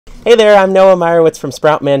Hey there, I'm Noah Meyerowitz from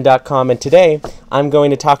Sproutman.com, and today I'm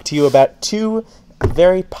going to talk to you about two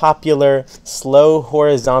very popular slow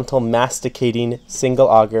horizontal masticating single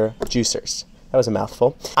auger juicers. That was a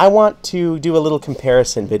mouthful. I want to do a little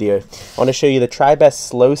comparison video. I want to show you the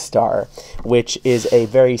Tribest SoloStar, which is a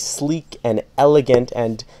very sleek and elegant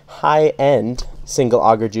and high-end single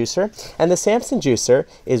auger juicer, and the Samson juicer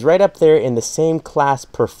is right up there in the same class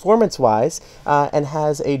performance-wise and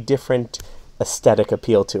has a different aesthetic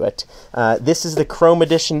appeal to it. This is the chrome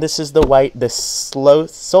edition. This is the white. The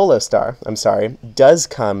SoloStar, I'm sorry, does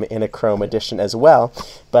come in a chrome edition as well,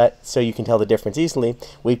 but so you can tell the difference easily,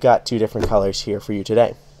 we've got two different colors here for you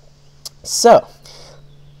today. So,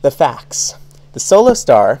 the facts. The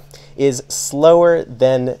SoloStar is slower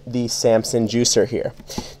than the Samson juicer here.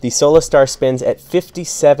 The SoloStar spins at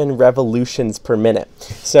 57 revolutions per minute.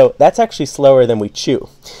 So that's actually slower than we chew.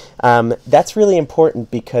 That's really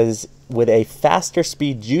important because with a faster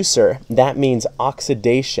speed juicer, that means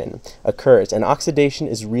oxidation occurs, and oxidation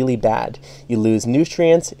is really bad. You lose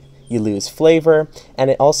nutrients, you lose flavor, and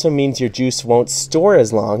it also means your juice won't store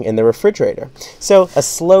as long in the refrigerator. So a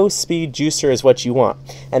slow speed juicer is what you want,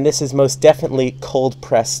 and this is most definitely cold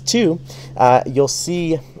pressed too. You'll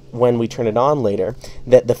see when we turn it on later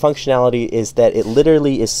that the functionality is that it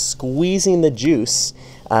literally is squeezing the juice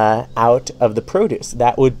out of the produce.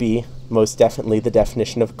 That would be most definitely the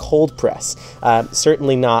definition of cold press.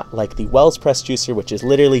 Certainly not like the Wells press juicer, which is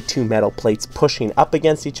literally two metal plates pushing up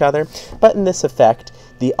against each other, but in this effect,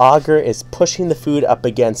 the auger is pushing the food up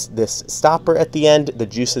against this stopper at the end, the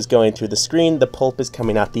juice is going through the screen, the pulp is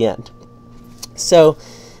coming out the end. So,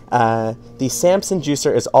 the Samson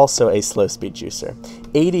juicer is also a slow speed juicer.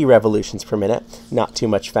 80 revolutions per minute, not too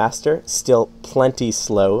much faster, still plenty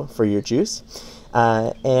slow for your juice.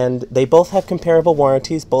 And they both have comparable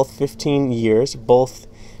warranties, both 15 years, both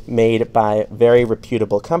made by very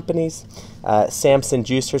reputable companies. Samson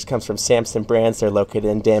Juicers comes from Samson Brands. They're located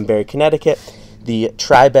in Danbury, Connecticut. The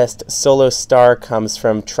Tribest SoloStar comes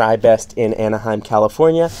from Tribest in Anaheim,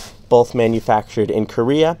 California, both manufactured in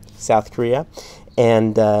Korea, South Korea.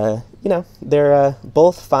 And, you know, they're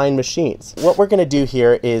both fine machines. What we're going to do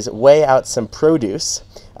here is weigh out some produce,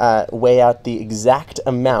 weigh out the exact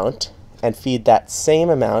amount, and feed that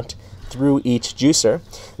same amount through each juicer.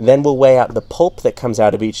 Then we'll weigh out the pulp that comes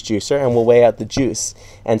out of each juicer, and we'll weigh out the juice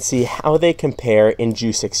and see how they compare in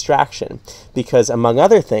juice extraction. Because among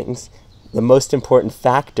other things, the most important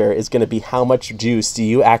factor is going to be how much juice do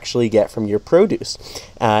you actually get from your produce,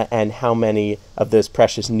 and how many of those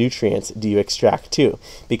precious nutrients do you extract too.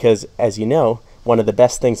 Because as you know, one of the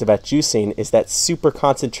best things about juicing is that super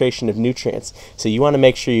concentration of nutrients. So you want to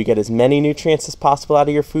make sure you get as many nutrients as possible out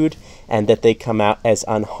of your food and that they come out as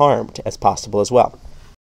unharmed as possible as well.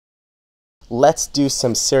 Let's do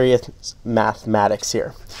some serious mathematics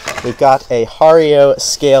here. We've got a Hario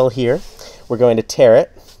scale here. We're going to tare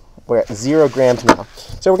it. We're at 0 grams now.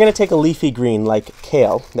 So we're going to take a leafy green like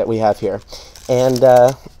kale that we have here. And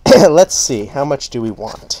let's see, how much do we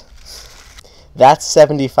want? That's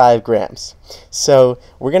 75 grams. So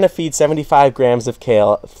we're going to feed 75 grams of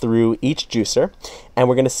kale through each juicer, and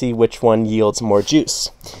we're going to see which one yields more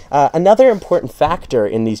juice. Another important factor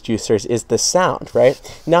in these juicers is the sound, right?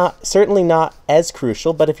 Certainly not as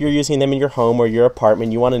crucial, but if you're using them in your home or your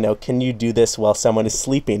apartment, you want to know, can you do this while someone is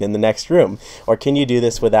sleeping in the next room? Or can you do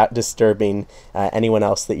this without disturbing anyone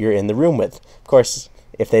else that you're in the room with? Of course,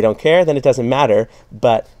 if they don't care, then it doesn't matter,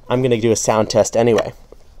 but I'm going to do a sound test anyway.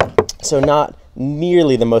 So not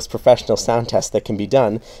nearly the most professional sound test that can be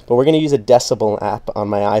done, but we're going to use a decibel app on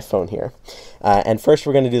my iPhone here. And first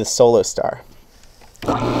we're going to do the SoloStar.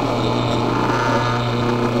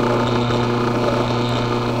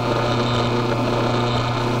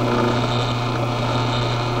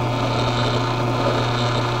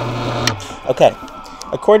 Okay.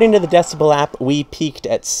 According to the decibel app, we peaked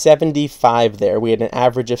at 75 there. We had an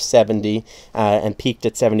average of 70 and peaked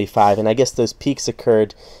at 75. And I guess those peaks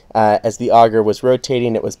occurred as the auger was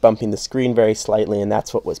rotating. It was bumping the screen very slightly, and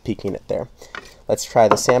that's what was peaking it there. Let's try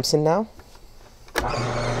the Samson now.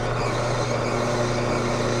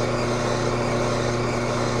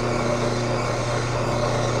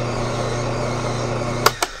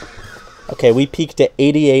 Okay, we peaked at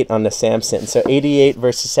 88 on the Samson. So 88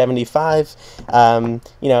 versus 75,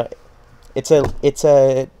 you know, it's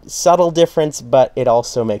a subtle difference, but it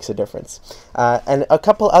also makes a difference. And a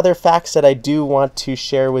couple other facts that I do want to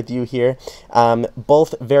share with you here,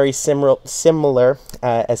 both very similar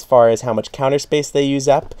as far as how much counter space they use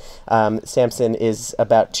up. Samson is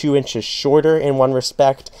about 2 inches shorter in one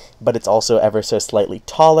respect, but it's also ever so slightly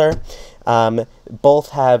taller. Both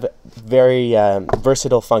have very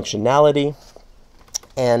versatile functionality.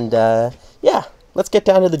 And yeah, let's get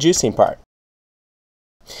down to the juicing part.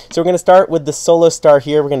 So we're going to start with the SoloStar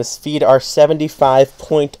here. We're going to feed our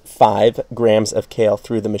 75.5 grams of kale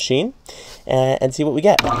through the machine and see what we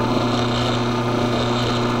get.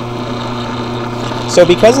 So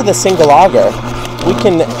because of the Single-Auger, we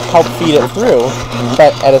can help feed it through,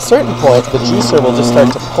 but at a certain point, the juicer will just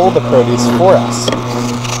start to pull the produce for us.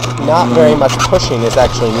 Not very much pushing is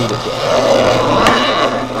actually needed here.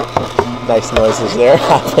 Nice noises there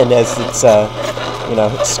happen as it's, you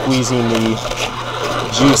know, squeezing the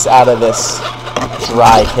juice out of this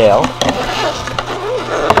dry kale.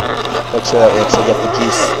 Make sure that we actually get the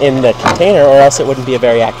juice in the container, or else it wouldn't be a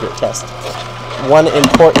very accurate test. One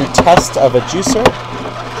important test of a juicer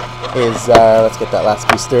is, let's get that last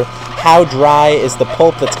piece through, how dry is the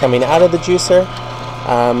pulp that's coming out of the juicer.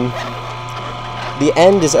 The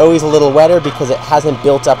end is always a little wetter because it hasn't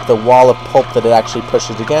built up the wall of pulp that it actually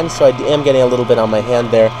pushes against, so I am getting a little bit on my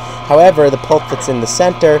hand there. However, the pulp that's in the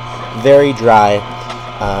center, very dry,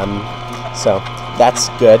 so that's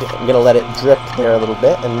good. I'm going to let it drip there a little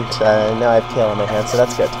bit, and now I have kale on my hand, so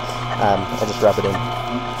that's good. I'll just rub it in.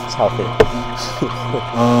 It's healthy.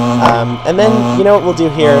 And then, you know what we'll do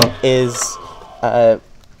here is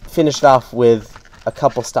finish it off with a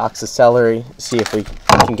couple stalks of celery, see if we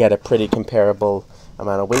can get a pretty comparable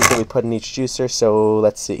amount of weight that we put in each juicer. So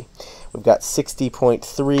let's see. We've got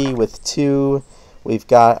 60.3 with 2. We've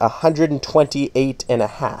got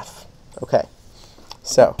 128.5. Okay.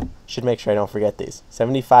 So, should make sure I don't forget these.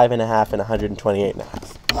 75.5 and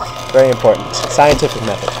 128.5. Very important. Scientific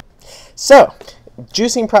method. So,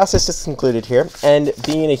 juicing process is concluded here, and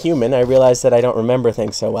being a human, I realize that I don't remember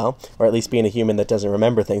things so well, or at least being a human that doesn't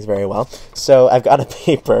remember things very well. So I've got a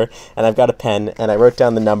paper, and I've got a pen, and I wrote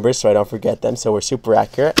down the numbers so I don't forget them, so we're super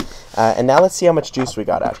accurate. And now let's see how much juice we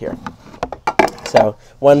got out here. So,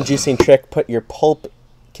 one juicing trick, put your pulp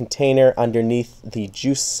container underneath the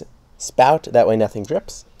juice spout, that way nothing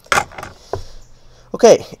drips.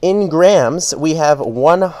 Okay, in grams, we have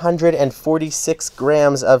 146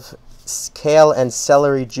 grams of kale and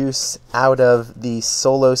celery juice out of the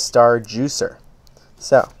SoloStar juicer.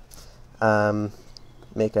 So,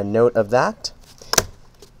 make a note of that.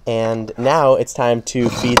 And now it's time to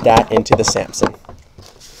feed that into the Samson.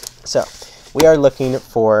 So, we are looking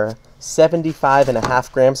for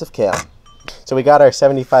 75.5 grams of kale. So we got our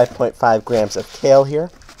 75.5 grams of kale here.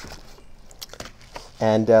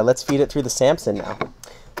 And let's feed it through the Samson now.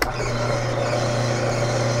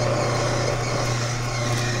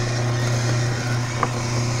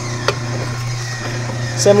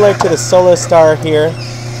 Similar to the SoloStar here,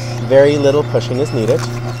 very little pushing is needed.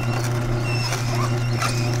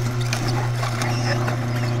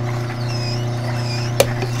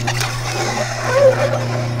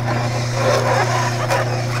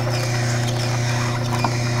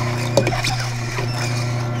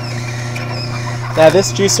 Now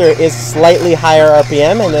this juicer is slightly higher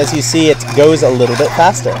RPM, and as you see, it goes a little bit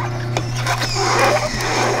faster.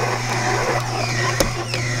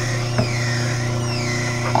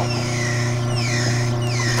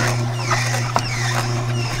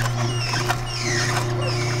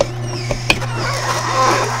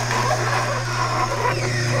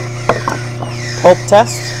 Pulp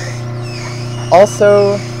test,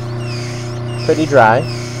 also pretty dry.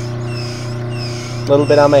 A little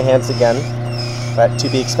bit on my hands again, but to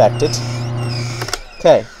be expected.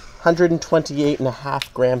 Okay,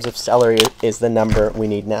 128.5 grams of celery is the number we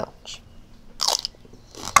need now.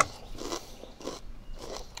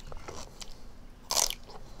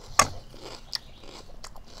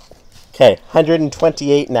 Okay,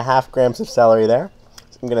 128.5 grams of celery there.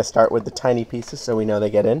 So I'm going to start with the tiny pieces so we know they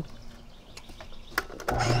get in.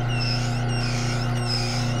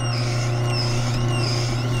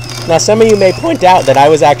 Now some of you may point out that I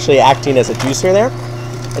was actually acting as a juicer there.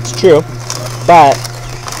 It's true, but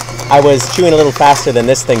I was chewing a little faster than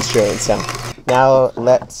this thing's chewing, so. Now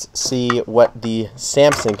let's see what the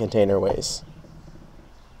Samson container weighs.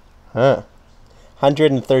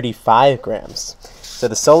 135 grams. So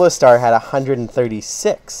the SoloStar had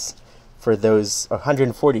 136 for those,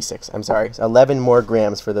 146, I'm sorry. 11 more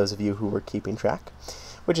grams for those of you who were keeping track,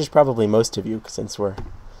 which is probably most of you since we're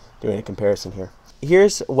doing a comparison here.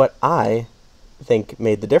 Here's what I think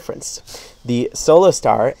made the difference. The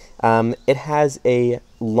SoloStar, it has a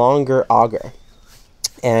longer auger.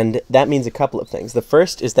 And that means a couple of things. The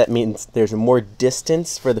first is that means there's more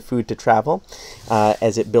distance for the food to travel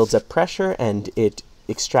as it builds up pressure and it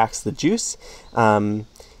extracts the juice.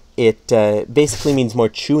 It basically means more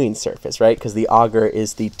chewing surface, right? Because the auger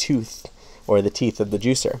is the tooth or the teeth of the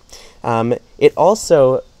juicer. It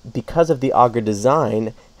also, because of the auger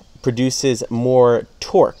design, produces more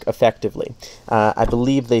torque effectively. I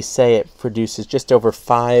believe they say it produces just over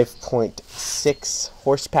 5.6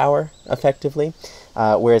 horsepower effectively,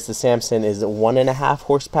 whereas the Samson is 1.5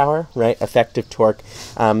 horsepower, right? Effective torque.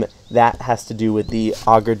 That has to do with the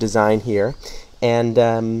auger design here.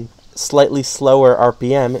 And slightly slower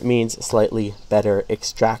RPM means slightly better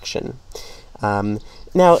extraction.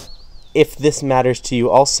 Now, if this matters to you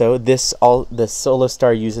also, the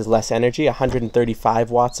SoloStar uses less energy,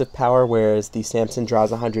 135 watts of power, whereas the Samson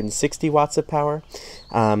draws 160 watts of power.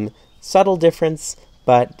 Subtle difference,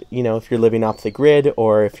 but you know, if you're living off the grid,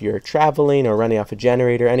 or if you're traveling or running off a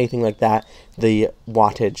generator, anything like that, the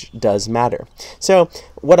wattage does matter. So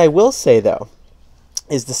what I will say though,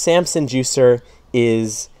 is the Samson juicer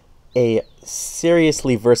is a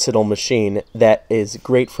seriously versatile machine that is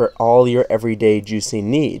great for all your everyday juicing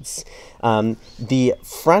needs. The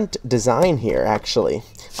front design here, actually,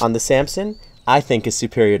 on the Samson, I think is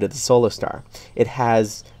superior to the SoloStar. It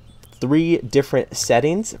has 3 different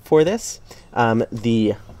settings for this.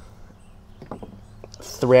 The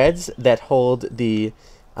threads that hold the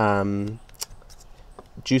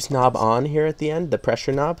juice knob on here at the end, the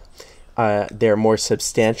pressure knob, they're more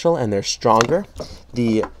substantial and they're stronger.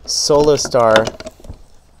 The SoloStar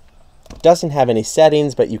doesn't have any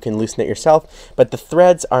settings, but you can loosen it yourself, but the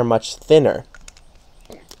threads are much thinner.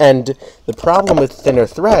 And the problem with thinner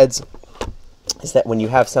threads is that when you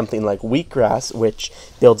have something like wheatgrass, which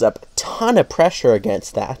builds up a ton of pressure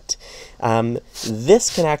against that,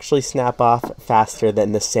 this can actually snap off faster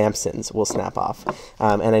than the Samsons will snap off.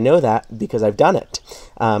 And I know that because I've done it.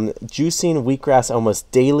 Juicing wheatgrass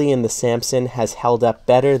almost daily in the Samson has held up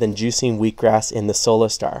better than juicing wheatgrass in the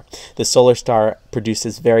SoloStar. The SoloStar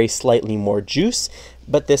produces very slightly more juice,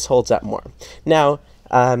 but this holds up more. Now,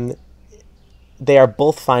 they are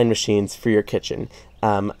both fine machines for your kitchen.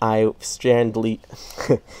 I strongly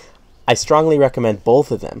recommend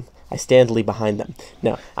both of them. I stand behind them.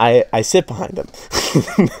 No, I sit behind them,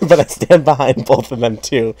 but I stand behind both of them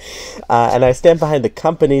too. And I stand behind the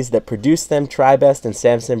companies that produce them. Tribest and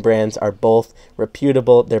Samson Brands are both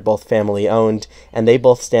reputable. They're both family owned, and they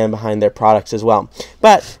both stand behind their products as well.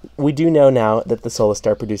 But we do know now that the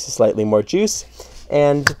SoloStar produces slightly more juice,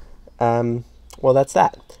 and well, that's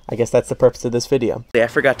that. I guess that's the purpose of this video. I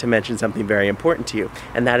forgot to mention something very important to you,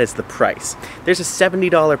 and that is the price. There's a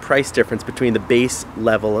 $70 price difference between the base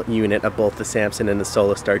level unit of both the Samson and the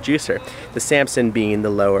SoloStar juicer, the Samson being the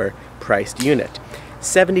lower priced unit.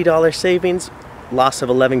 $70 savings, loss of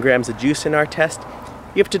 11 grams of juice in our test.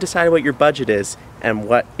 You have to decide what your budget is and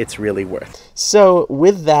what it's really worth. So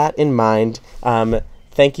with that in mind,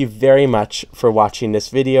 thank you very much for watching this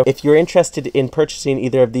video. If you're interested in purchasing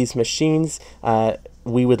either of these machines,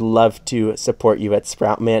 we would love to support you at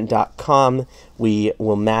Sproutman.com. We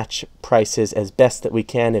will match prices as best that we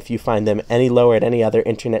can if you find them any lower at any other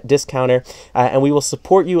internet discounter. And we will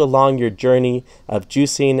support you along your journey of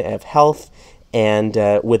juicing, of health, and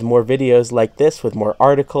with more videos like this, with more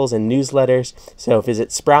articles and newsletters. So visit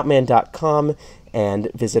Sproutman.com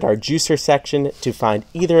and visit our juicer section to find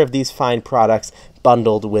either of these fine products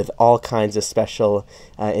bundled with all kinds of special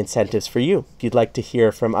incentives for you. If you'd like to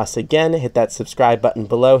hear from us again, hit that subscribe button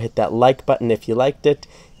below, hit that like button if you liked it,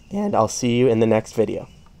 and I'll see you in the next video.